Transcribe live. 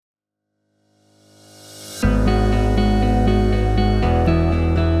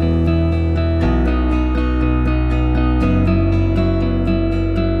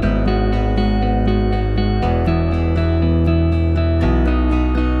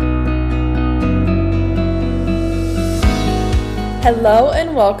Hello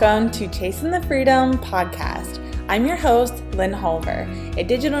and welcome to Chasing the Freedom podcast. I'm your host, Lynn Holver, a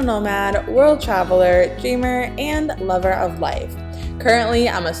digital nomad, world traveler, dreamer, and lover of life. Currently,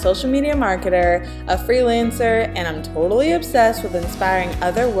 I'm a social media marketer, a freelancer, and I'm totally obsessed with inspiring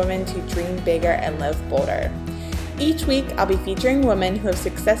other women to dream bigger and live bolder. Each week, I'll be featuring women who have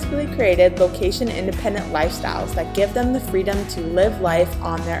successfully created location-independent lifestyles that give them the freedom to live life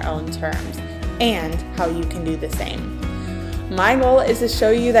on their own terms, and how you can do the same. My goal is to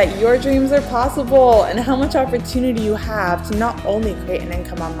show you that your dreams are possible and how much opportunity you have to not only create an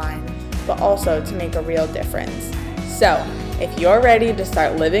income online, but also to make a real difference. So, if you're ready to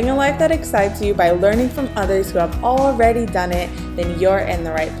start living a life that excites you by learning from others who have already done it, then you're in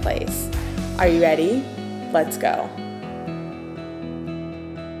the right place. Are you ready? Let's go.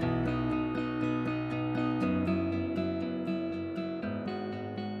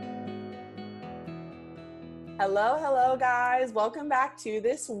 Hello guys. Welcome back to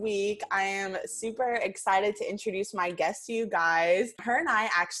this week. I am super excited to introduce my guest to you guys. Her and I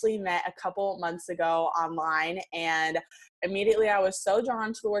actually met a couple months ago online, and immediately I was so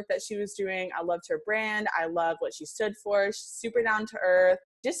drawn to the work that she was doing. I loved her brand. I loved what she stood for. She's super down to earth,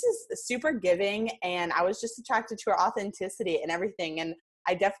 just is super giving, and I was just attracted to her authenticity and everything. And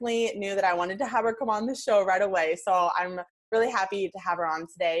I definitely knew that I wanted to have her come on the show right away. So I'm really happy to have her on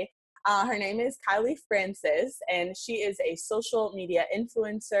today. Her name is Kylie Francis, and she is a social media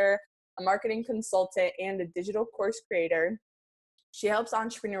influencer, a marketing consultant, and a digital course creator. She helps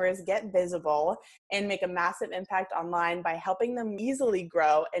entrepreneurs get visible and make a massive impact online by helping them easily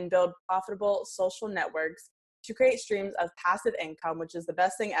grow and build profitable social networks to create streams of passive income, which is the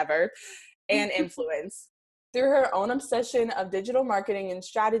best thing ever, and influence. Through her own obsession of digital marketing and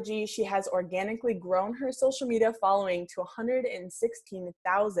strategy, she has organically grown her social media following to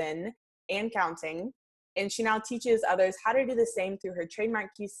 116,000 and counting. And she now teaches others how to do the same through her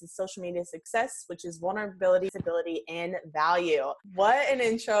trademark keys to social media success, which is vulnerability, stability, and value. What an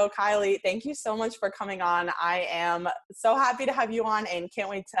intro, Kylie. Thank you so much for coming on. I am so happy to have you on and can't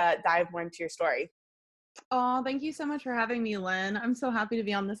wait to dive more into your story. Oh, thank you so much for having me, Lynn. I'm so happy to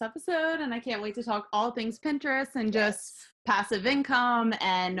be on this episode, and I can't wait to talk all things Pinterest and just passive income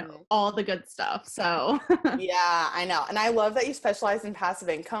and all the good stuff. So yeah, I know. And I love that you specialize in passive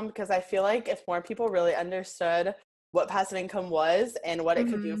income, because I feel like if more people really understood what passive income was and what it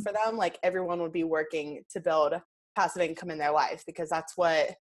could do for them, like everyone would be working to build passive income in their life, because that's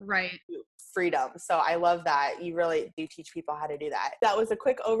what right. Freedom. So I love that you really do teach people how to do that. That was a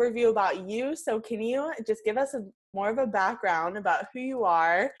quick overview about you. So can you just give us more of a background about who you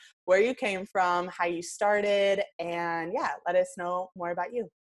are, where you came from, how you started, and let us know more about you.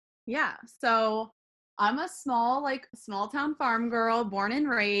 Yeah. So I'm a small town farm girl, born and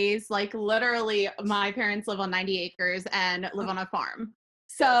raised. Like literally, my parents live on 90 acres and live on a farm.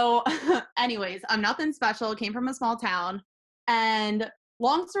 So, anyways, I'm nothing special. Came from a small town, and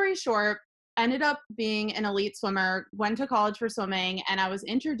long story short, ended up being an elite swimmer. Went to college for swimming, and I was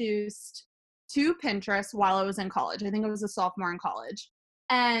introduced to Pinterest while I was in college. I think I was a sophomore in college,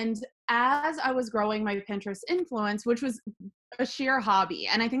 and as I was growing my Pinterest influence, which was a sheer hobby.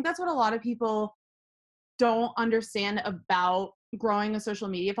 And I think that's what a lot of people don't understand about growing a social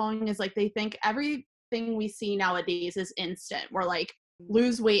media following is like they think everything we see nowadays is instant. We're like,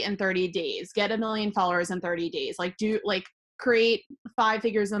 lose weight in 30 days, get 1 million followers in 30 days, create 5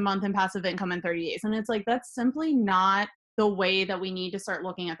 figures a month in passive income in 30 days. And it's like, that's simply not the way that we need to start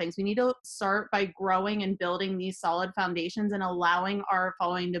looking at things. We need to start by growing and building these solid foundations and allowing our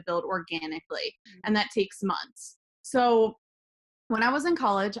following to build organically. And that takes months. So when I was in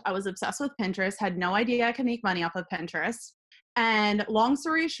college, I was obsessed with Pinterest, had no idea I could make money off of Pinterest. And long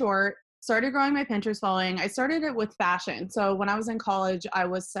story short, started growing my Pinterest following. I started it with fashion. So when I was in college, I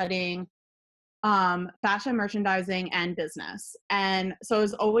was studying fashion merchandising and business. And so I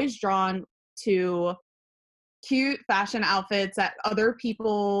was always drawn to cute fashion outfits that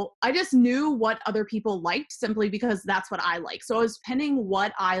I just knew what other people liked simply because that's what I like. So I was pinning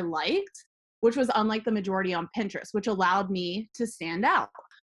what I liked, which was unlike the majority on Pinterest, which allowed me to stand out.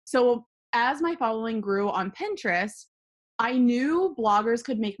 So as my following grew on Pinterest, I knew bloggers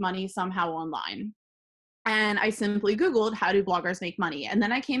could make money somehow online. And I simply Googled, how do bloggers make money? And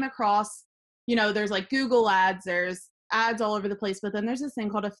then I came across, there's like Google ads, there's ads all over the place, but then there's this thing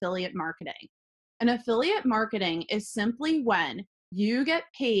called affiliate marketing. And affiliate marketing is simply when you get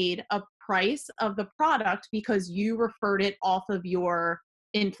paid a price of the product because you referred it off of your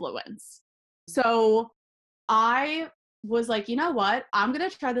influence. So I was like, you know what? I'm going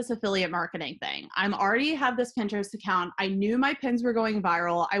to try this affiliate marketing thing. I'm already have this Pinterest account. I knew my pins were going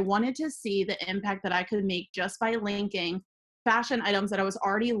viral. I wanted to see the impact that I could make just by linking fashion items that I was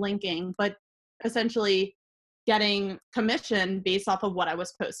already linking, but essentially getting commission based off of what I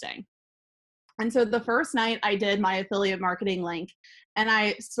was posting. And so the first night I did my affiliate marketing link, and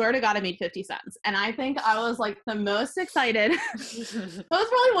I swear to God, I made 50 cents. And I think I was like the most excited. That was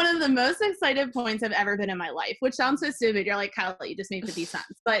probably one of the most excited points I've ever been in my life, which sounds so stupid. You're like, Kylie, you just made 50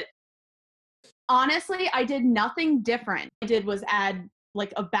 cents. But honestly, I did nothing different. I did was add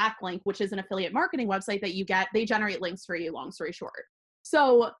like a backlink, which is an affiliate marketing website that you get. They generate links for you, long story short.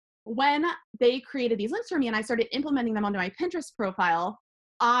 So when they created these links for me and I started implementing them onto my Pinterest profile,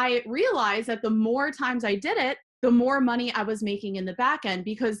 I realized that the more times I did it, the more money I was making in the back end,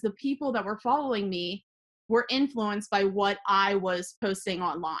 because the people that were following me were influenced by what I was posting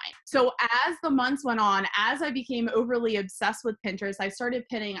online. So as the months went on, as I became overly obsessed with Pinterest, I started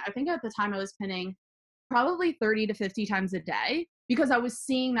pinning, I think at the time I was pinning probably 30 to 50 times a day, because I was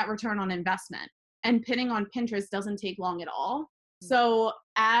seeing that return on investment. And pinning on Pinterest doesn't take long at all. So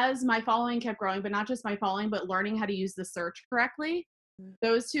as my following kept growing, but not just my following, but learning how to use the search correctly,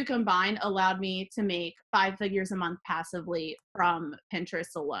 those two combined allowed me to make 5 figures a month passively from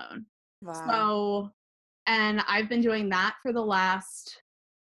Pinterest alone. Wow. So, and I've been doing that for the last,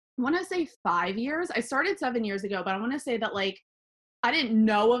 I want to say 5 years. I started 7 years ago, but I want to say that like, I didn't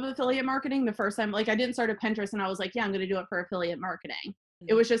know of affiliate marketing the first time. Like I didn't start a Pinterest and I was like, yeah, I'm going to do it for affiliate marketing.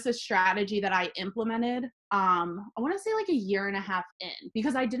 It was just a strategy that I implemented. I want to say like a year and a half in,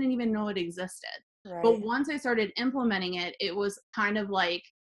 because I didn't even know it existed. Right. But once I started implementing it, it was kind of like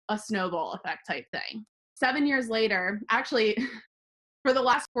a snowball effect type thing. 7 years later, actually, for the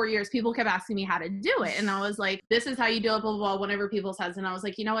last 4 years, people kept asking me how to do it. And I was like, this is how you do it, blah, blah, blah, whatever people says. And I was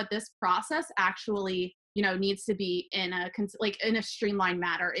like, you know what, this process actually, you know, needs to be in a streamlined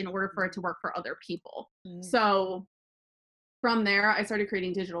manner in order for it to work for other people. So from there, I started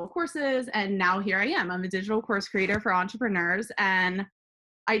creating digital courses, and now here I am. I'm a digital course creator for entrepreneurs, and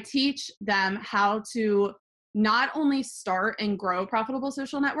I teach them how to not only start and grow profitable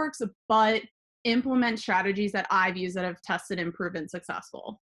social networks, but implement strategies that I've used that have tested and proven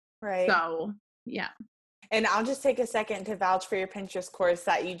successful. Right. So, yeah. And I'll just take a second to vouch for your Pinterest course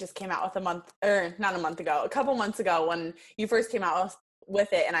that you just came out with a couple months ago when you first came out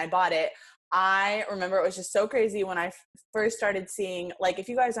with it and I bought it. I remember it was just so crazy when I first started seeing, like, if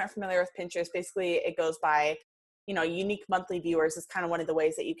you guys aren't familiar with Pinterest, basically it goes by, you know, unique monthly viewers is kind of one of the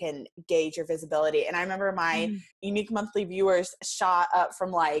ways that you can gauge your visibility. And I remember my unique monthly viewers shot up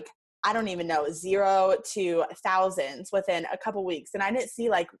from like, I don't even know, 0 to thousands within a couple weeks. And I didn't see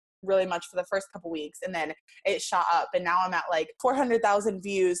like really much for the first couple weeks. And then it shot up and now I'm at like 400,000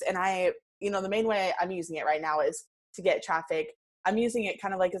 views. And the main way I'm using it right now is to get traffic. I'm using it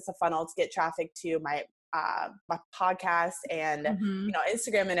kind of like it's a funnel to get traffic to my podcast and,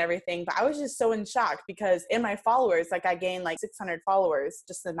 Instagram and everything. But I was just so in shock because in my followers, like I gained like 600 followers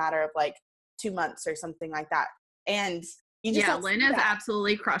just in a matter of like 2 months or something like that. And you just Lynn is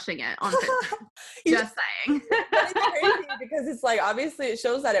absolutely crushing it on Pinterest. Just saying. It's crazy because it's like, obviously it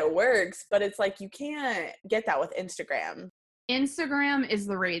shows that it works, but it's like, you can't get that with Instagram. Instagram is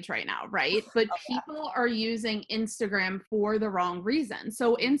the rage right now, right? But people are using Instagram for the wrong reason.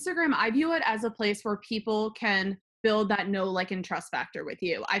 So Instagram, I view it as a place where people can build that know, like, and trust factor with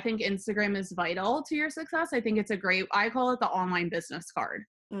you. I think Instagram is vital to your success. I think it's I call it the online business card.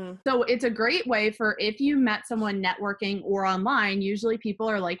 So it's a great way for if you met someone networking or online, usually people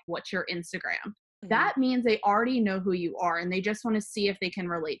are like, what's your Instagram? That means they already know who you are and they just want to see if they can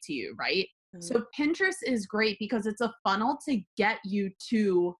relate to you, right? So Pinterest is great because it's a funnel to get you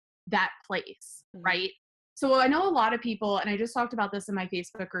to that place, right? So I know a lot of people, and I just talked about this in my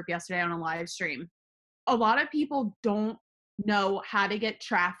Facebook group yesterday on a live stream. A lot of people don't know how to get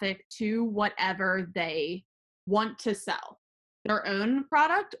traffic to whatever they want to sell. Their own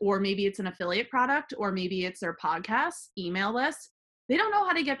product, or maybe it's an affiliate product, or maybe it's their podcast, email list. They don't know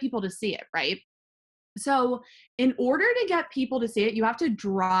how to get people to see it, right? So in order to get people to see it, you have to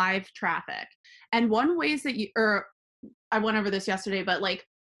drive traffic. And one ways that I went over this yesterday, but like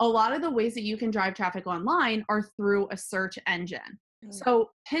a lot of the ways that you can drive traffic online are through a search engine. So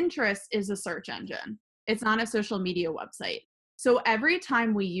Pinterest is a search engine. It's not a social media website. So every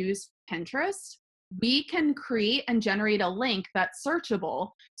time we use Pinterest, we can create and generate a link that's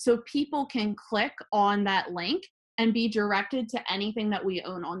searchable so people can click on that link and be directed to anything that we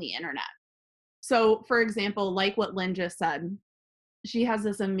own on the internet. So for example, like what Lynn just said, she has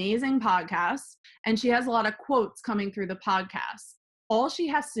this amazing podcast and she has a lot of quotes coming through the podcast. All she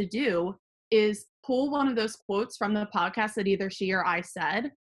has to do is pull one of those quotes from the podcast that either she or I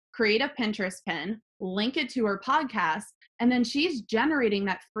said, create a Pinterest pin, link it to her podcast, and then she's generating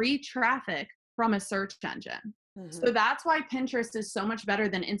that free traffic from a search engine. So that's why Pinterest is so much better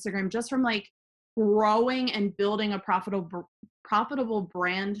than Instagram, just from like growing and building a profitable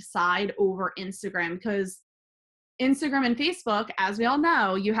brand side over Instagram, because Instagram and Facebook, as we all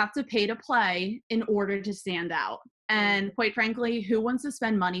know, you have to pay to play in order to stand out. And quite frankly, who wants to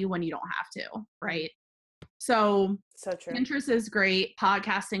spend money when you don't have to, right? So true. Pinterest is great.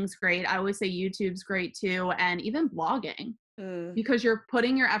 Podcasting's great. I always say YouTube's great too. And even blogging, because you're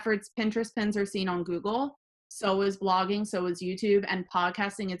putting your efforts. Pinterest pins are seen on Google. So is blogging. So is YouTube. And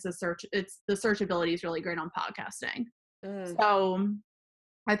podcasting, the searchability is really great on podcasting. So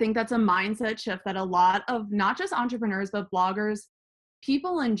I think that's a mindset shift that a lot of not just entrepreneurs, but bloggers,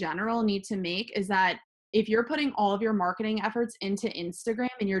 people in general need to make, is that if you're putting all of your marketing efforts into Instagram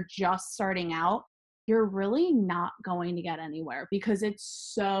and you're just starting out, you're really not going to get anywhere, because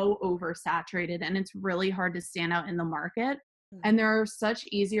it's so oversaturated and it's really hard to stand out in the market. And there are such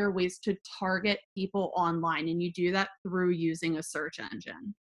easier ways to target people online, and you do that through using a search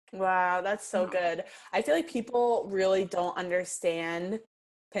engine. Wow, that's so good. I feel like people really don't understand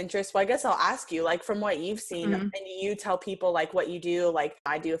Pinterest. Well, I guess I'll ask you, like, from what you've seen, and you tell people like what you do. Like,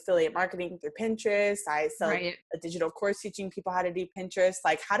 I do affiliate marketing through Pinterest. I sell a digital course teaching people how to do Pinterest.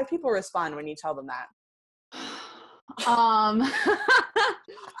 Like, how do people respond when you tell them that?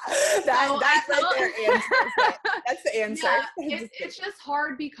 That's like their answer. That's the answer. Yeah, it's just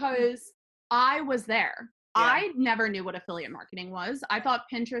hard because I was there. Yeah. I never knew what affiliate marketing was. I thought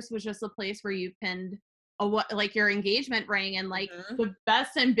Pinterest was just a place where you pinned like your engagement ring and like the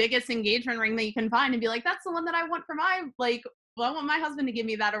best and biggest engagement ring that you can find, and be like, that's the one that I want for my, like, well, I want my husband to give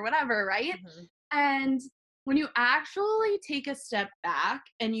me that or whatever, right? And when you actually take a step back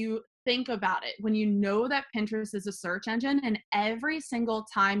and you think about it, when you know that Pinterest is a search engine, and every single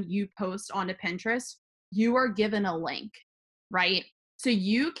time you post onto Pinterest, you are given a link, right? So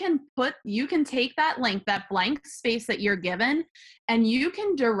you can take that link, that blank space that you're given, and you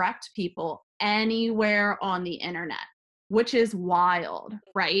can direct people anywhere on the internet, which is wild,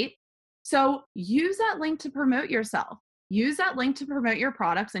 right? So use that link to promote yourself. Use that link to promote your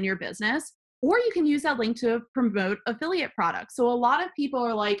products and your business, or you can use that link to promote affiliate products. So a lot of people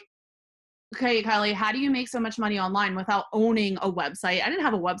are like, okay, Kylie, how do you make so much money online without owning a website? I didn't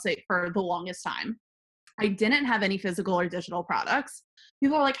have a website for the longest time. I didn't have any physical or digital products.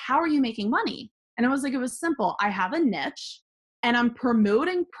 People are like, how are you making money? And I was like, it was simple. I have a niche and I'm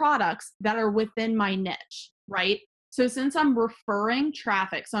promoting products that are within my niche, right? So since I'm referring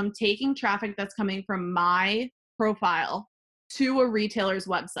traffic, so I'm taking traffic that's coming from my profile to a retailer's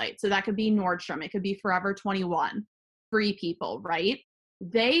website. So that could be Nordstrom, it could be Forever 21, Free People, right?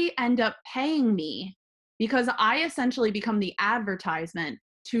 They end up paying me because I essentially become the advertisement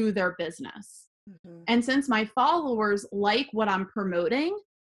to their business. And since my followers like what I'm promoting,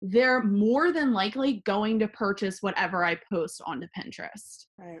 they're more than likely going to purchase whatever I post onto Pinterest.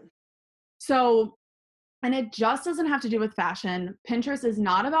 Right. So, and it just doesn't have to do with fashion. Pinterest is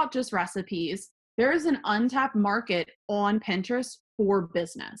not about just recipes. There is an untapped market on Pinterest for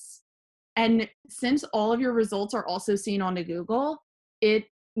business. And since all of your results are also seen onto Google, it's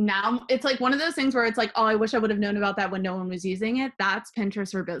like one of those things where it's like, oh, I wish I would have known about that when no one was using it. That's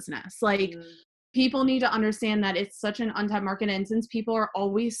Pinterest for business. Like, people need to understand that it's such an untapped market. And since people are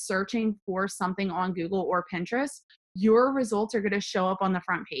always searching for something on Google or Pinterest, your results are going to show up on the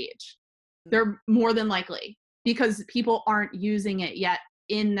front page. They're more than likely, because people aren't using it yet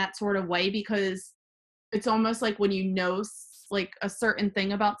in that sort of way, because it's almost like when you know like a certain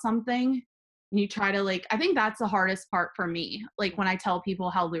thing about something, and you try to, like, I think that's the hardest part for me. Like, when I tell people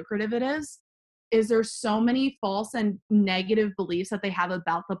how lucrative it is there's so many false and negative beliefs that they have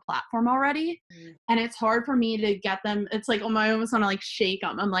about the platform already. And it's hard for me to get them. It's like, oh, I almost want to like shake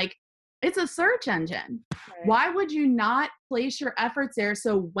them. I'm like, it's a search engine. Right. Why would you not place your efforts there?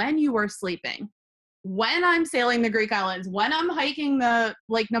 So when you are sleeping, when I'm sailing the Greek islands, when I'm hiking the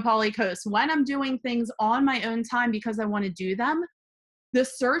like Nepali coast, when I'm doing things on my own time because I want to do them, the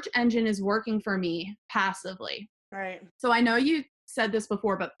search engine is working for me passively. Right. So I know you said this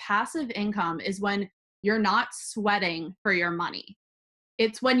before, but passive income is when you're not sweating for your money.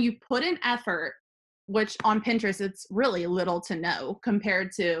 It's when you put in effort, which on Pinterest, it's really little to no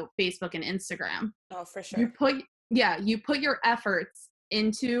compared to Facebook and Instagram. Oh, for sure. You put your efforts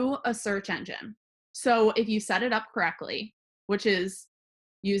into a search engine. So if you set it up correctly, which is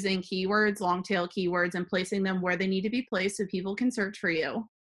using keywords, long tail keywords, and placing them where they need to be placed so people can search for you,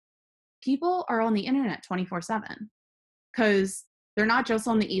 people are on the internet 24/7, because they're not just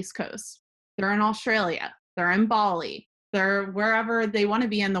on the East Coast. They're in Australia. They're in Bali. They're wherever they want to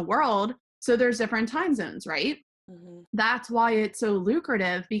be in the world. So there's different time zones, right? That's why it's so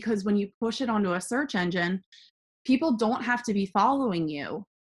lucrative, because when you push it onto a search engine, people don't have to be following you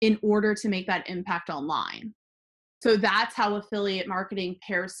in order to make that impact online. So that's how affiliate marketing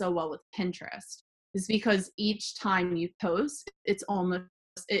pairs so well with Pinterest, is because each time you post, it's almost,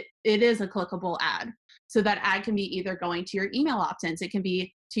 it is a clickable ad. So that ad can be either going to your email opt-ins, it can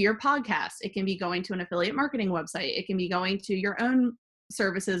be to your podcast, it can be going to an affiliate marketing website, it can be going to your own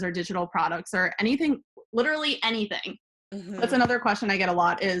services or digital products or anything, literally anything. That's another question I get a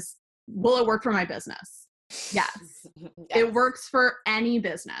lot is, will it work for my business? Yes. It works for any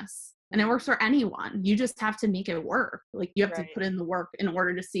business and it works for anyone. You just have to make it work. Like you have to put in the work in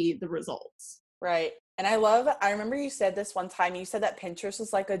order to see the results. Right. And I remember you said this one time, you said that Pinterest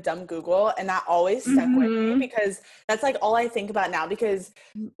was like a dumb Google, and that always stuck with me because that's like all I think about now. Because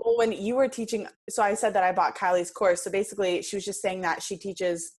when you were teaching, so I said that I bought Kylie's course. So basically she was just saying that she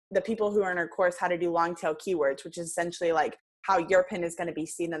teaches the people who are in her course how to do long tail keywords, which is essentially like how your pin is going to be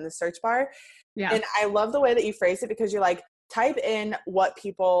seen in the search bar. Yeah. And I love the way that you phrase it, because you're like, type in what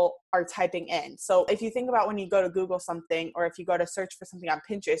people are typing in. So if you think about when you go to Google something, or if you go to search for something on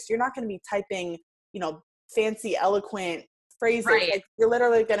Pinterest, you're not going to be typing, fancy, eloquent phrases. Right. Like you're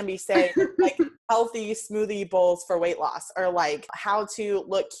literally going to be saying like healthy smoothie bowls for weight loss, or like how to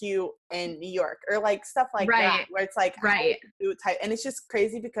look cute in New York, or like stuff like that, where it's like, type. And it's just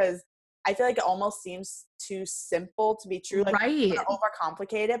crazy because I feel like it almost seems too simple to be true. Like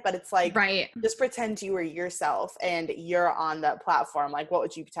overcomplicate it, but it's like, just pretend you were yourself and you're on the platform. Like, what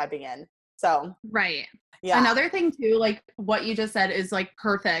would you be typing in? So, yeah. Another thing too, like what you just said is like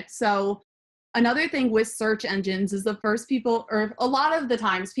perfect. So another thing with search engines is the first people, or a lot of the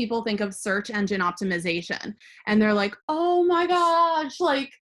times people think of search engine optimization and they're like, oh my gosh, like,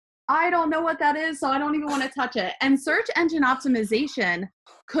 I don't know what that is, so I don't even want to touch it. And search engine optimization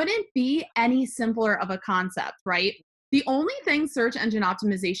couldn't be any simpler of a concept, right? The only thing search engine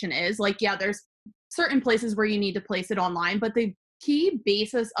optimization is, like, yeah, there's certain places where you need to place it online, but the key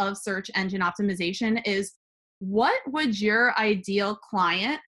basis of search engine optimization is, what would your ideal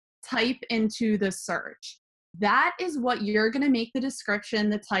client type into the search? That is what you're going to make the description,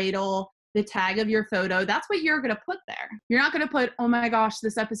 the title, the tag of your photo. That's what you're going to put there. You're not going to put, oh my gosh,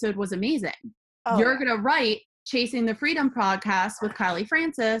 this episode was amazing. You're going to write Chasing the Freedom podcast with Kylie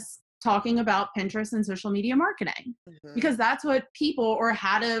Francis, talking about Pinterest and social media marketing, because that's what people, or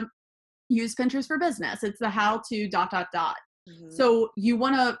how to use Pinterest for business. It's the how to ... So you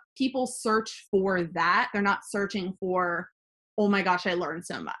want to, people search for that. They're not searching for, oh my gosh, I learned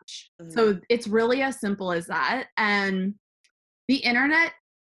so much. So it's really as simple as that. And the internet,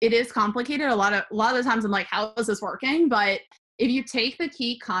 it is complicated. A lot of the times I'm like, how is this working? But if you take the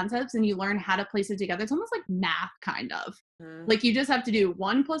key concepts and you learn how to place it together, it's almost like math, kind of. Like you just have to do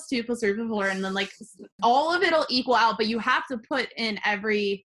 1 + 2 + 3 + 4, and then like all of it'll equal out, but you have to put in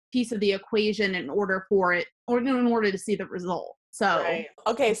every piece of the equation in order for it, or in order to see the result. So,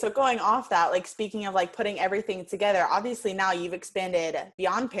 okay. So going off that, like speaking of like putting everything together, obviously now you've expanded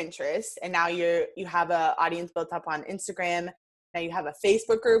beyond Pinterest, and now you have a audience built up on Instagram. Now you have a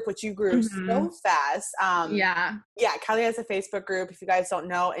Facebook group, which you grew so fast. Yeah, Kylie has a Facebook group, if you guys don't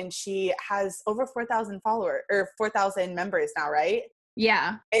know, and she has over 4,000 followers, or 4,000 members now, right?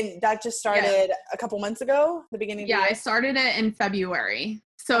 Yeah. And that just started a couple months ago, the beginning of the year? I started it in February.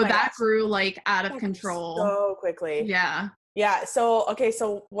 So that grew like out of control. So quickly. Yeah. Yeah. So, okay.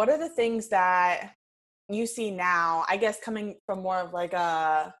 So what are the things that you see now, I guess, coming from more of like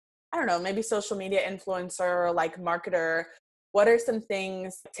a, I don't know, maybe social media influencer or like marketer? What are some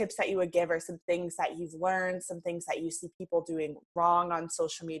tips that you would give, or some things that you've learned, some things that you see people doing wrong on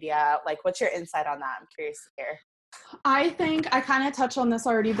social media? Like, what's your insight on that? I'm curious to hear. I think I kind of touched on this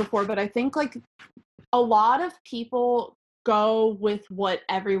already before, but I think like a lot of people go with what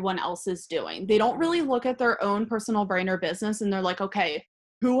everyone else is doing. They don't really look at their own personal brand or business, and they're like, okay,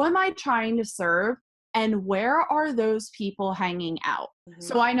 who am I trying to serve? And where are those people hanging out?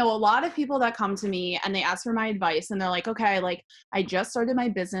 So I know a lot of people that come to me and they ask for my advice, and they're like, okay, like I just started my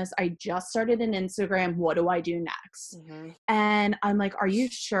business. I just started an Instagram. What do I do next? And I'm like, are you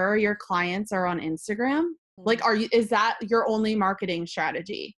sure your clients are on Instagram? Like, is that your only marketing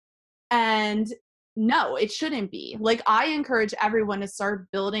strategy? And no, it shouldn't be. Like, I encourage everyone to start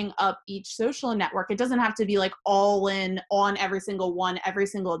building up each social network. It doesn't have to be like all in on every single one every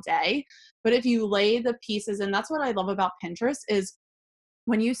single day. But if you lay the pieces, and that's what I love about Pinterest, is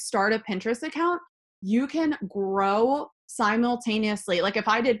when you start a Pinterest account, you can grow simultaneously. Like if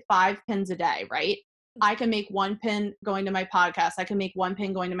I did 5 pins a day, right? I can make 1 pin going to my podcast. I can make 1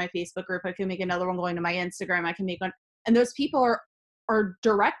 pin going to my Facebook group. I can make another one going to my Instagram. I can make one. And those people are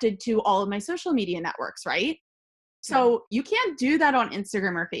directed to all of my social media networks, right? So you can't do that on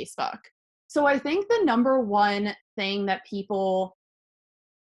Instagram or Facebook. So I think the number one thing that people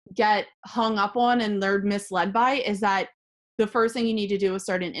get hung up on and they're misled by is that the first thing you need to do is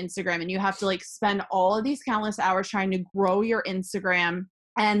start an Instagram, and you have to like spend all of these countless hours trying to grow your Instagram.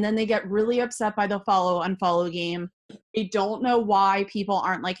 And then they get really upset by the follow unfollow game. They don't know why people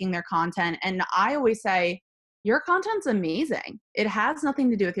aren't liking their content. And I always say, your content's amazing. It has nothing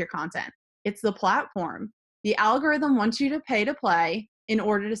to do with your content. It's the platform. The algorithm wants you to pay to play in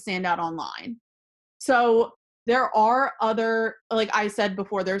order to stand out online. So there are other, like I said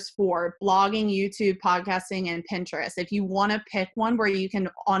before, there's 4: blogging, YouTube, podcasting, and Pinterest. If you want to pick one where you can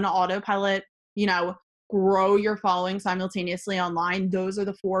on autopilot, grow your following simultaneously online, those are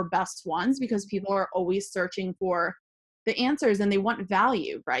the 4 best ones, because people are always searching for the answers and they want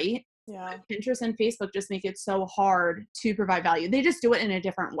value, right? Yeah. Pinterest and Facebook just make it so hard to provide value. They just do it in a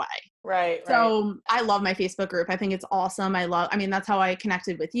different way. Right. So I love my Facebook group. I think it's awesome. That's how I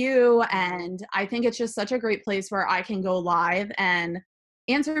connected with you. And I think it's just such a great place where I can go live and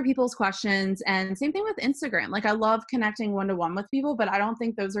answer people's questions. And same thing with Instagram. Like, I love connecting one-to-one with people, but I don't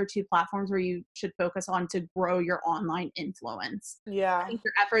think those are 2 platforms where you should focus on to grow your online influence. Yeah. I think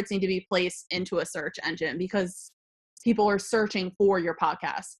your efforts need to be placed into a search engine, because people are searching for your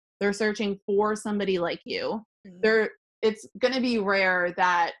podcast. They're searching for somebody like you. It's going to be rare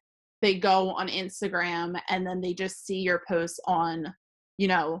that they go on Instagram and then they just see your posts on,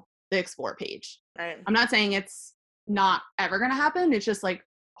 the explore page. Right. I'm not saying it's not ever going to happen. It's just like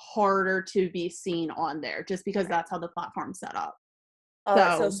harder to be seen on there, just because that's how the platform's set up. Oh,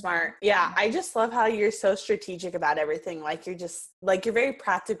 that's so smart. Yeah. I just love how you're so strategic about everything. Like, you're very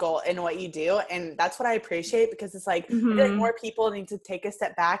practical in what you do. And that's what I appreciate, because it's like, I feel like more people need to take a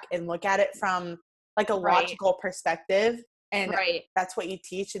step back and look at it from like a logical perspective. And that's what you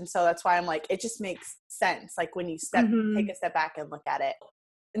teach. And so that's why I'm like, it just makes sense. Like, when you take a step back and look at it.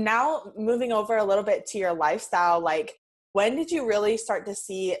 Now, moving over a little bit to your lifestyle, like, when did you really start to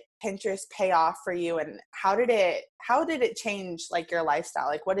see Pinterest pay off for you, and how did it change like your lifestyle?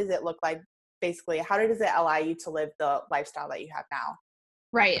 Like, what does it look like basically? How does it allow you to live the lifestyle that you have now?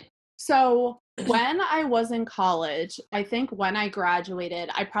 Right. So when I was in college, I think when I graduated,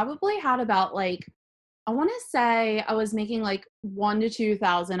 I probably had about I want to say I was making like $1,000 to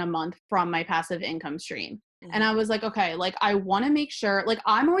 $2,000 a month from my passive income stream. And I was like, okay, like, I want to make sure, like,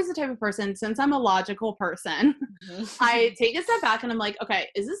 I'm always the type of person, since I'm a logical person, I take a step back and I'm like, okay,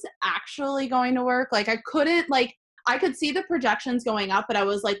 is this actually going to work? Like, I could see the projections going up, but I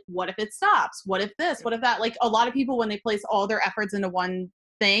was like, what if it stops? What if this? What if that? Like, a lot of people, when they place all their efforts into one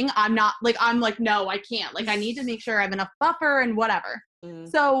thing, I'm like, no, I can't. Like, I need to make sure I have enough buffer and whatever.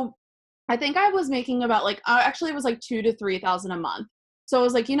 So I think I was making about actually it was like $2,000 to $3,000 a month. So I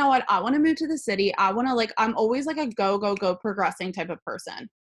was like, you know what? I want to move to the city. I want to I'm always like a go progressing type of person.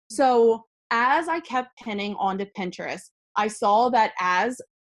 So as I kept pinning onto Pinterest, I saw that as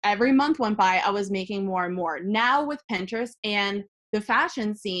every month went by, I was making more and more. Now with Pinterest and the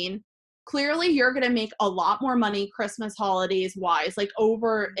fashion scene, clearly you're going to make a lot more money Christmas holidays wise, like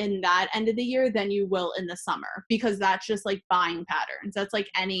over in that end of the year, than you will in the summer, because that's just like buying patterns. That's like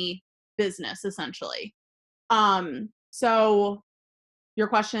any business essentially. So your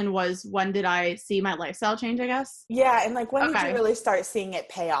question was, when did I see my lifestyle change, I guess? Yeah. And like, when did you really start seeing it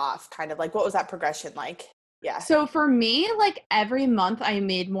pay off? Kind of like, what was that progression like? Yeah. So for me, like, every month I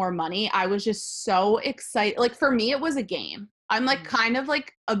made more money. I was just so excited. Like, for me, it was a game. I'm like kind of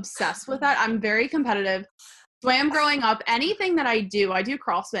like obsessed with that. I'm very competitive. The way I'm growing up, anything that I do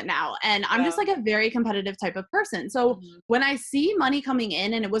CrossFit now, and I'm just like a very competitive type of person. So when I see money coming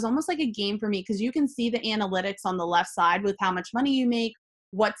in, and it was almost like a game for me, because you can see the analytics on the left side with how much money you make,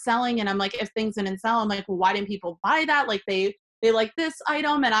 what's selling. And I'm like, if things didn't sell, I'm like, well, why didn't people buy that? Like, they like this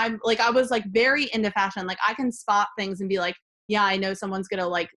item. And I'm like, I was like very into fashion. Like, I can spot things and be like, yeah, I know someone's going to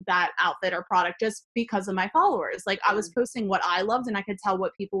like that outfit or product just because of my followers. Like, I was posting what I loved, and I could tell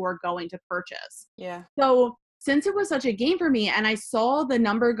what people were going to purchase. Yeah. So since it was such a game for me and I saw the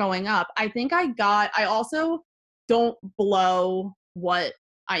number going up, I think I also don't blow what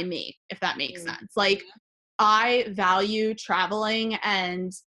I make, if that makes sense. Like, I value traveling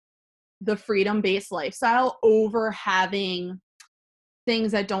and the freedom-based lifestyle over having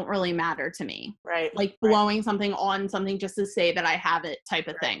things that don't really matter to me. Right. Like blowing something on something just to say that I have it type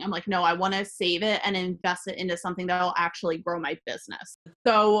of thing. I'm like, no, I want to save it and invest it into something that will actually grow my business.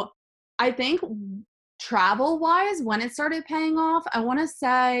 So I think travel wise, when it started paying off, I want to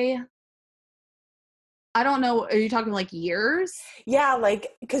say, I don't know. Are you talking like years? Yeah. Like,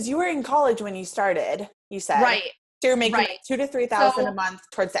 cause you were in college when you started, you said. Right. So you're making like $2,000 to $3,000 a month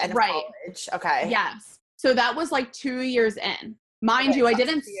towards the end of college. Okay. Yes. So that was like 2 years in. Mind Okay, you, I so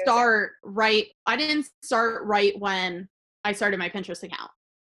didn't 2 years start right when I started my Pinterest account.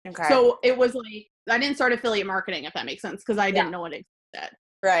 in. Okay. So it was like, I didn't start affiliate marketing, if that makes sense, because I Yeah. didn't know what it existed.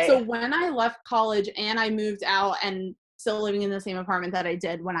 So Right. when I left college and I moved out and still living in the same apartment that I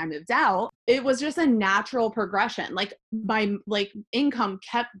did when I moved out, it was just a natural progression. Like my income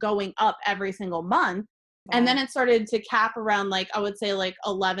kept going up every single month. And then it started to cap around like, I would say like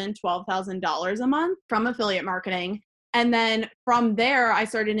 $12,000 a month from affiliate marketing. And then from there, I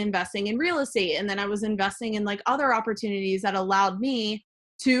started investing in real estate. And then I was investing in like other opportunities that allowed me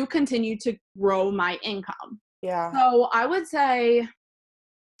to continue to grow my income. Yeah. So I would say,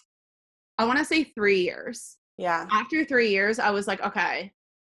 I want to say 3 years. Yeah. After 3 years, I was like, okay,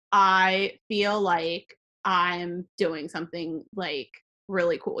 I feel like I'm doing something like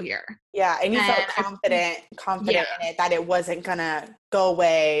really cool here. Yeah. And you felt And confident in it that it wasn't gonna go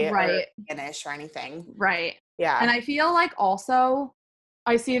away or right, finish or anything. right. Yeah. And I feel like also,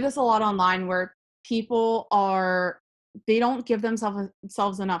 I see this a lot online where people they don't give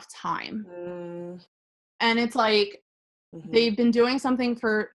themselves enough time. Mm-hmm. And it's like, they've been doing something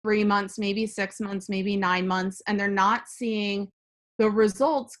for 3 months, maybe 6 months, maybe 9 months, and they're not seeing the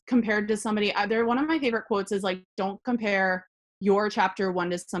results compared to somebody. One of my favorite quotes is like, don't compare your chapter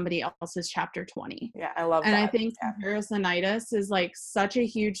 1 to somebody else's chapter 20. Yeah, I love And I that. think Yeah. comparisonitis is like such a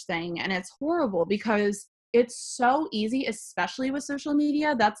huge thing, and it's horrible because it's so easy, especially with social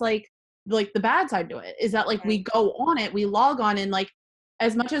media. That's like the bad side to it is that like we go on it, we log on, and like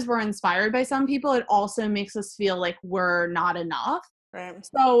as much as we're inspired by some people, it also makes us feel like we're not enough. Right.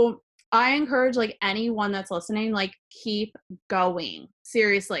 So I encourage like anyone that's listening, like keep going.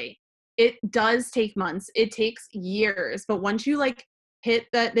 Seriously. It does take months. It takes years. But once you like hit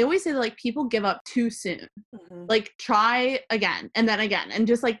that, they always say that, like people give up too soon. Mm-hmm. Like try again and then again and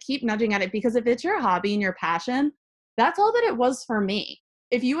just like keep nudging at it, because if it's your hobby and your passion, that's all that it was for me.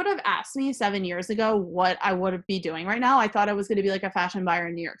 If you would have asked me 7 years ago what I would be doing right now, I thought I was going to be like a fashion buyer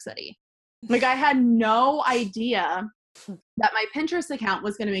in New York City. Like I had no idea that my Pinterest account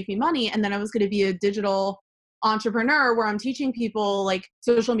was going to make me money, and then I was going to be a digital entrepreneur where I'm teaching people like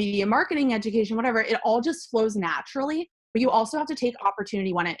social media marketing, education, whatever. It all just flows naturally, but you also have to take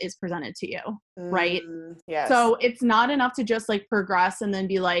opportunity when it is presented to you, right? Yes. So it's not enough to just like progress and then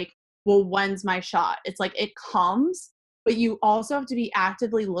be like, well, when's my shot? It's like it comes, but you also have to be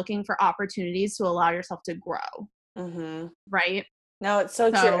actively looking for opportunities to allow yourself to grow. Mm-hmm. Right. No, it's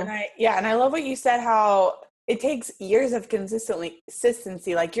so true. And I love what you said, how it takes years of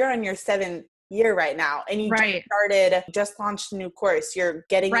consistency. Like you're on your 7th year right now, and you just launched a new course. You're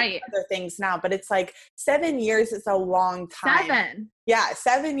getting other things now, but it's like 7 years is a long time. 7. Yeah,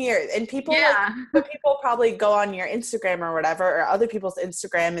 7 years. And people but people probably go on your Instagram or whatever, or other people's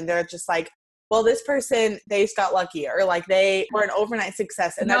Instagram, and they're just like, well, this person, they just got lucky, or like they were an overnight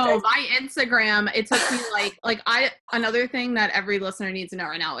success. And my Instagram, it took me another thing that every listener needs to know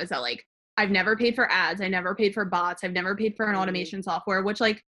right now is that like, I've never paid for ads. I never paid for bots. I've never paid for an automation software, which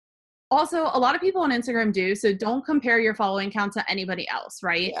like also a lot of people on Instagram do. So don't compare your following count to anybody else,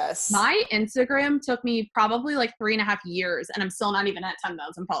 right? Yes. My Instagram took me probably like 3.5 years, and I'm still not even at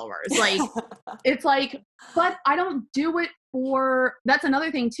 10,000 followers. Like it's like, but I don't do it that's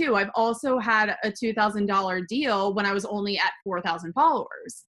another thing too. I've also had a $2,000 deal when I was only at 4,000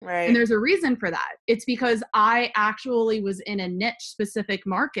 followers. Right. And there's a reason for that. It's because I actually was in a niche specific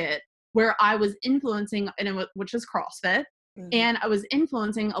market where I was influencing, which is CrossFit. Mm-hmm. And I was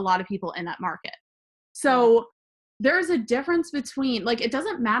influencing a lot of people in that market. So there's a difference between, like, it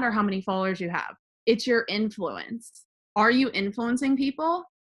doesn't matter how many followers you have. It's your influence. Are you influencing people?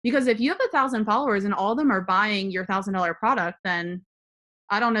 Because if you have 1,000 followers and all of them are buying your $1,000 product, then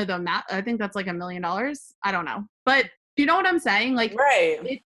I don't know the math. I think that's like $1 million. I don't know. But you know what I'm saying? Like,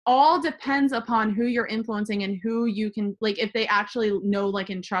 it all depends upon who you're influencing and who you can, like, if they actually know,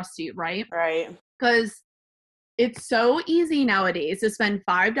 like, and trust you, right? Right. Because it's so easy nowadays to spend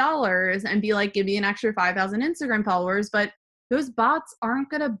 $5 and be like, give me an extra 5,000 Instagram followers, but those bots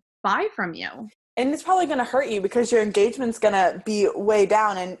aren't going to buy from you. And it's probably going to hurt you because your engagement's going to be way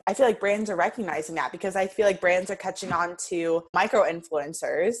down. And I feel like brands are recognizing that, because I feel like brands are catching on to micro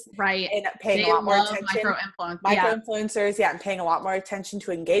influencers. Right. And paying a lot more attention. Micro influencers, and paying a lot more attention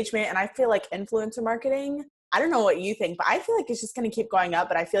to engagement. And I feel like influencer marketing, I don't know what you think, but I feel like it's just going to keep going up,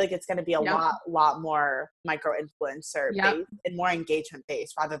 but I feel like it's going to be a lot more micro influencer based and more engagement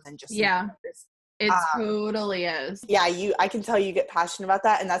based rather than just influencers. It totally is. Yeah, I can tell you get passionate about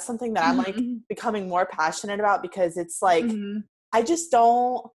that. And that's something that I'm like becoming more passionate about, because it's like, I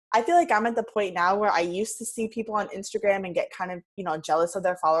feel like I'm at the point now where I used to see people on Instagram and get kind of, jealous of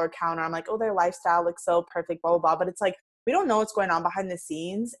their follower count. Or I'm like, oh, their lifestyle looks so perfect, blah, blah, blah. But it's like, we don't know what's going on behind the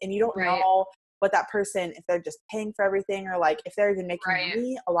scenes, and you don't Right. know what that person, if they're just paying for everything or like if they're even making Right.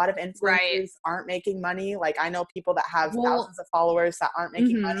 money. A lot of Right. influencers aren't making money. Like I know people that have Well, thousands of followers that aren't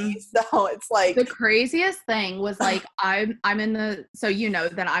making mhm. money. So it's like, The craziest thing was like I'm in the so you know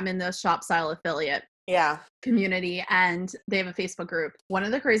that I'm in the Shop Style affiliate yeah. community and they have a Facebook group. One of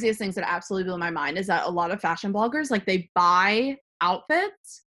the craziest things that absolutely blew my mind is that a lot of fashion bloggers like they buy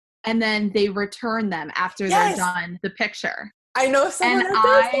outfits and then they return them after they're Yes. done the picture. I know And someone that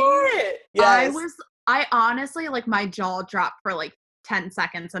does that. I Yes. was I honestly like my jaw dropped for like 10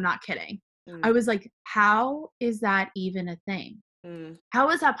 seconds. I'm not kidding. I Mm, was like, how is that even a thing? mm, How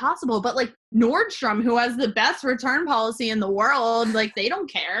is that possible? But like Nordstrom, who has the best return policy in the world, like they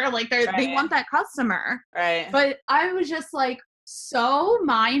don't care. Like they right. want that customer. Right. But I was just like so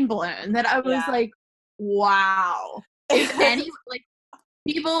mind blown that I was Yeah. like, wow. If any like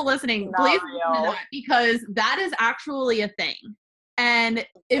people listening, Not please listen to real. that because that is actually a thing. And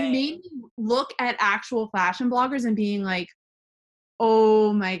it made Insane. me look at actual fashion bloggers and being like,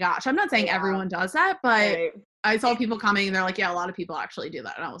 oh my gosh. I'm not saying Yeah. everyone does that, but Right. I saw people commenting and they're like, yeah, a lot of people actually do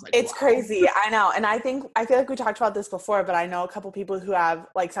that. And I was like, It's wow. crazy. I know. And I feel like we talked about this before, but I know a couple people who have,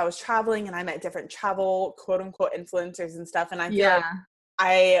 like, so I was traveling and I met different travel, quote unquote, influencers and stuff. And I feel like Yeah.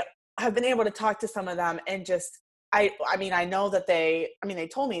 I have been able to talk to some of them and just, I mean, I know that they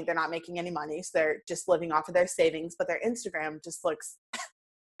told me they're not making any money. So they're just living off of their savings, but their Instagram just looks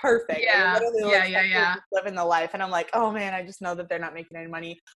perfect. Like it Yeah. literally Yeah. looks Yeah. like they're Yeah. just living the life. And I'm like, oh man, I just know that they're not making any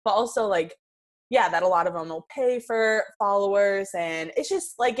money. But also like, yeah, that a lot of them will pay for followers. And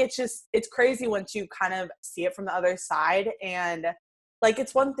it's crazy once you kind of see it from the other side. And like,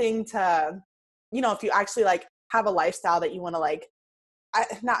 it's one thing to, if you actually like have a lifestyle that you want to like,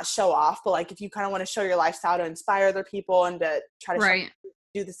 not show off, but like if you kind of want to show your lifestyle to inspire other people and to try to Right.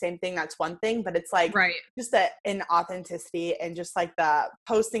 do the same thing, that's one thing. But it's like Right. just the inauthenticity and just like the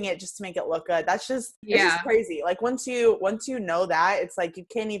posting it just to make it look good. It's just Yeah. crazy. Like once you know that, it's like you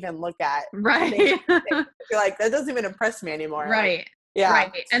can't even look at things. Right. You're like, that doesn't even impress me anymore. Like, Right. yeah.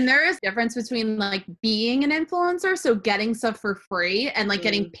 Right. And there is difference between like being an influencer, so getting stuff for free and like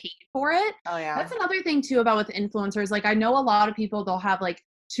getting Mm. paid for it. Oh yeah. That's another thing too about with influencers. Like I know a lot of people they'll have like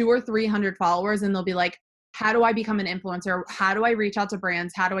 2 or 300 followers and they'll be like, how do I become an influencer? How do I reach out to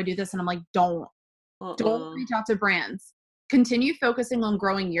brands? How do I do this? And I'm like, don't Uh-uh. reach out to brands. Continue focusing on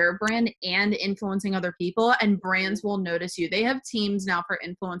growing your brand and influencing other people, and brands will notice you. They have teams now for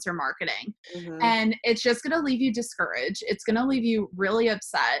influencer marketing, Mm-hmm. and it's just going to leave you discouraged. It's going to leave you really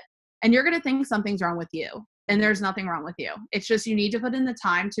upset, and you're going to think something's wrong with you. And there's nothing wrong with you. It's just you need to put in the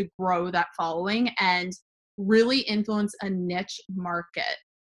time to grow that following and really influence a niche market.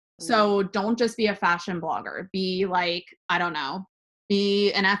 Mm-hmm. So don't just be a fashion blogger. Be like, I don't know,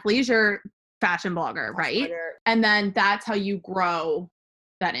 be an athleisure fashion blogger, right? And then that's how you grow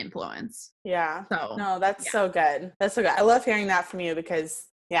that influence. Yeah. So, No, that's yeah. so good. That's so good. I love hearing that from you because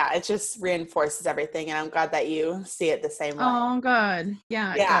yeah, it just reinforces everything and I'm glad that you see it the same way. Oh, good.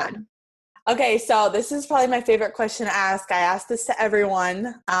 Yeah, Yeah. good. Okay, so this is probably my favorite question to ask. I ask this to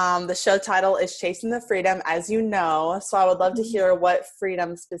everyone. The show title is Chasing the Freedom, as you know. So I would love to hear what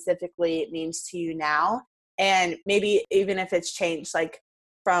freedom specifically means to you now. And maybe even if it's changed, like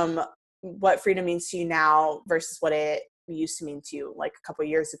from what freedom means to you now versus what it used to mean to you like a couple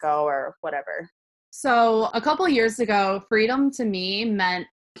years ago or whatever. So, a couple years ago, freedom to me meant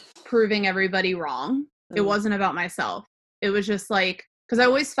proving everybody wrong. It Mm, wasn't about myself. It was just like, because I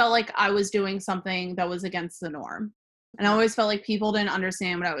always felt like I was doing something that was against the norm. And I always felt like people didn't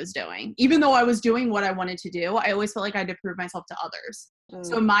understand what I was doing. Even though I was doing what I wanted to do, I always felt like I had to prove myself to others.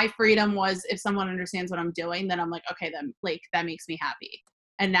 So mm, my freedom was if someone understands what I'm doing, then I'm like, okay, then like that makes me happy.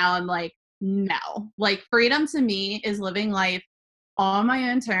 And now I'm like, no. Like freedom to me is living life on my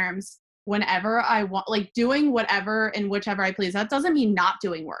own terms whenever I want, like doing whatever and whichever I please. That doesn't mean not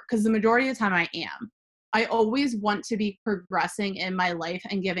doing work because the majority of the time I am. I always want to be progressing in my life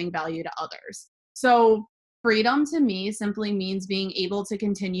and giving value to others. So freedom to me simply means being able to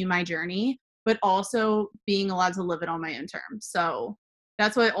continue my journey, but also being allowed to live it on my own terms. So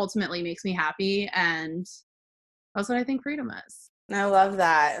that's what ultimately makes me happy. And that's what I think freedom is. I love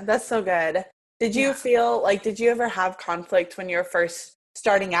that. That's so good. Yeah. Did you ever have conflict when you were first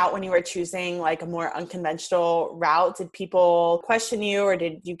starting out, when you were choosing like a more unconventional route? Did people question you or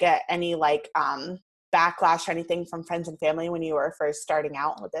did you get any like backlash or anything from friends and family when you were first starting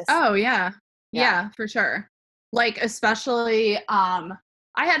out with this? Oh yeah. Yeah. Yeah, for sure. Like especially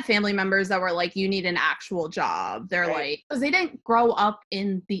I had family members that were like you need an actual job. They're Right. like cuz they didn't grow up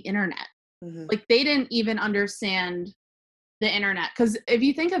in the internet. Mm-hmm. Like they didn't even understand the internet cuz if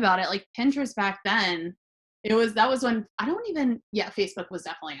you think about it like Pinterest back then that was when Facebook was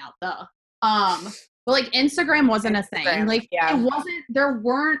definitely out though. But like Instagram wasn't a thing. Like there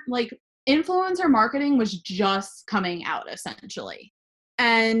weren't like influencer marketing was just coming out essentially.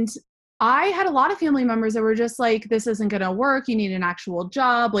 And I had a lot of family members that were just like, this isn't going to work. You need an actual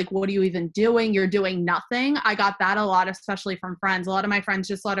job. Like, what are you even doing? You're doing nothing. I got that a lot, especially from friends. A lot of my friends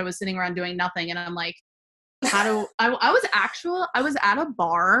just thought I was sitting around doing nothing. And I'm like, I was at a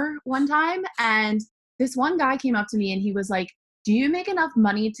bar one time and this one guy came up to me and he was like, do you make enough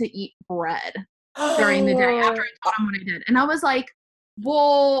money to eat bread during the day after I told him what I did? And I was like,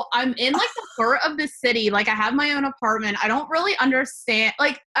 well, I'm in like the heart of the city. Like I have my own apartment. I don't really understand.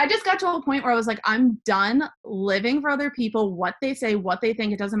 Like I just got to a point where I was like, I'm done living for other people, what they say, what they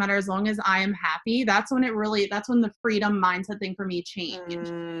think. It doesn't matter as long as I am happy. That's when the freedom mindset thing for me changed.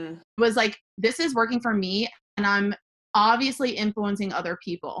 It was like, this is working for me and I'm obviously influencing other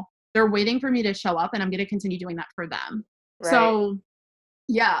people. They're waiting for me to show up and I'm going to continue doing that for them. Right. So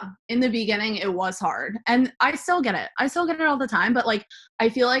yeah, in the beginning it was hard and I still get it. I still get it all the time, but like, I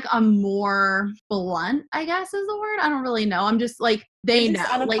feel like I'm more blunt, I guess is the word. I don't really know. I'm just like, they know,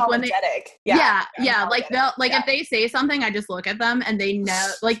 like when they, like they'll, like if they say something, I just look at them and they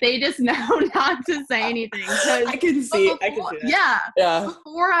know, like they just know not to say anything. I can see that. Yeah.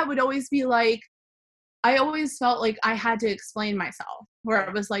 Before I would always be like, I always felt like I had to explain myself where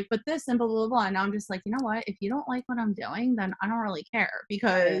it was like, but this and blah, blah, blah. And now I'm just like, you know what? If you don't like what I'm doing, then I don't really care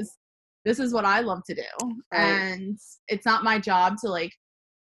because this is what I love to do. Right. And it's not my job to like,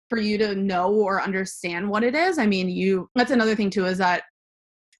 for you to know or understand what it is. I mean, that's another thing too, is that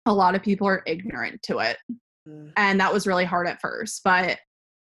a lot of people are ignorant to it. And that was really hard at first, but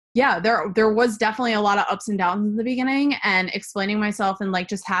yeah, there was definitely a lot of ups and downs in the beginning and explaining myself and like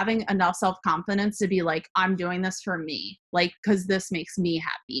just having enough self-confidence to be like, I'm doing this for me, like, cause this makes me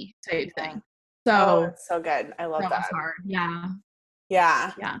happy type thing. So it's so good. I love that. Was hard. Yeah.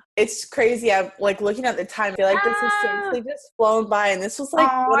 Yeah. It's crazy. I'm like looking at the time. I feel like this has seriously just flown by and this was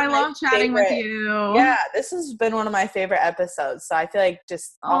like, I love chatting with you. Yeah. This has been one of my favorite episodes. So I feel like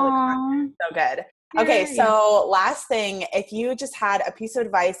just all the content is so good. Okay, so last thing, if you just had a piece of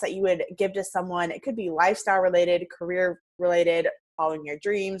advice that you would give to someone, it could be lifestyle related, career related, following your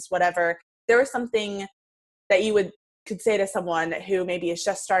dreams, whatever. There was something that you could say to someone who maybe is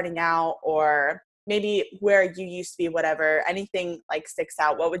just starting out or maybe where you used to be, whatever, anything like sticks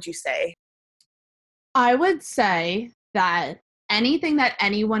out, what would you say? I would say that anything that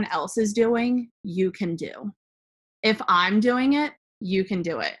anyone else is doing, you can do. If I'm doing it, you can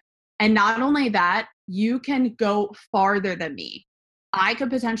do it. And not only that, you can go farther than me. I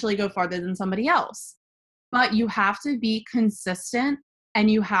could potentially go farther than somebody else. But you have to be consistent and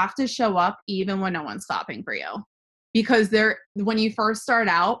you have to show up even when no one's stopping for you. Because when you first start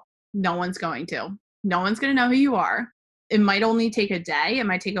out, no one's going to. No one's going to know who you are. It might only take a day. It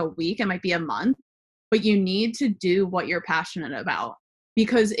might take a week. It might be a month. But you need to do what you're passionate about.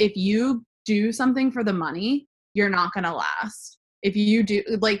 Because if you do something for the money, you're not going to last. If you do,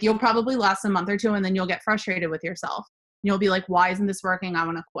 like, you'll probably last a month or two and then you'll get frustrated with yourself. You'll be like, why isn't this working? I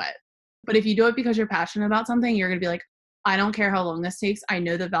want to quit. But if you do it because you're passionate about something, you're going to be like, I don't care how long this takes. I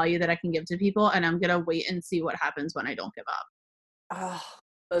know the value that I can give to people and I'm going to wait and see what happens when I don't give up. Oh,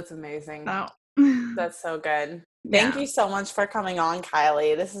 that's amazing. Oh. That's so good. Thank you so much for coming on,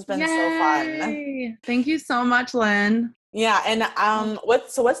 Kylie. This has been so fun. Thank you so much, Lynn. Yeah, and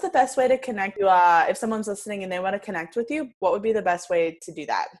what's the best way to connect you? If someone's listening and they want to connect with you, what would be the best way to do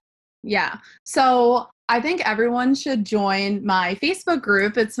that? Yeah, so I think everyone should join my Facebook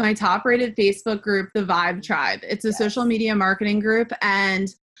group. It's my top-rated Facebook group, The Vibe Tribe. It's a social media marketing group, and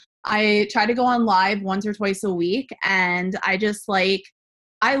I try to go on live once or twice a week, and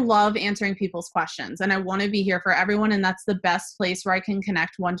I love answering people's questions, and I want to be here for everyone, and that's the best place where I can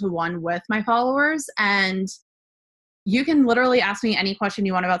connect one-to-one with my followers. And you can literally ask me any question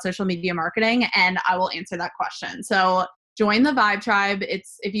you want about social media marketing and I will answer that question. So join the Vibe Tribe.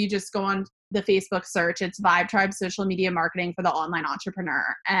 It's, if you just go on the Facebook search, it's Vibe Tribe Social Media Marketing for the Online Entrepreneur,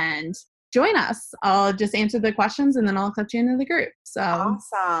 and join us. I'll just answer the questions and then I'll accept you into the group. So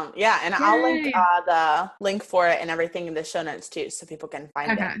awesome. Yeah. And I'll link the link for it and everything in the show notes too, so people can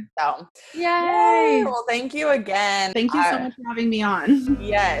find it. So yay. Well, thank you again. Thank you so much for having me on.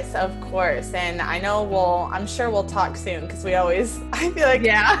 Yes, of course. And I'm sure we'll talk soon because I feel like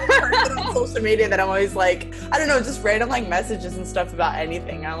on social media that I'm always like, I don't know, just random like messages and stuff about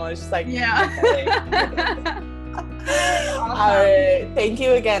anything. I'm always just like, okay. Awesome. All right. Thank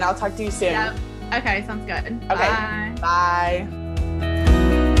you again. I'll talk to you soon. Yep. Okay. Sounds good. Okay. Bye.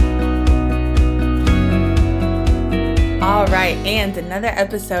 All right, and another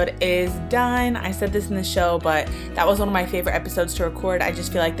episode is done. I said this in the show, but that was one of my favorite episodes to record. I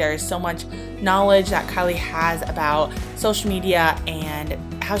just feel like there is so much knowledge that Kylie has about social media and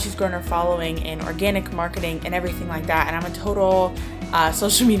how she's grown her following and organic marketing and everything like that. And I'm a total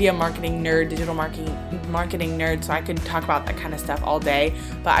social media marketing nerd, digital marketing nerd, so I could talk about that kind of stuff all day.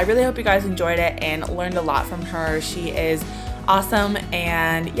 But I really hope you guys enjoyed it and learned a lot from her. She is awesome,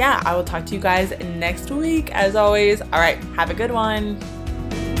 and yeah, I will talk to you guys next week as always. All right, have a good one.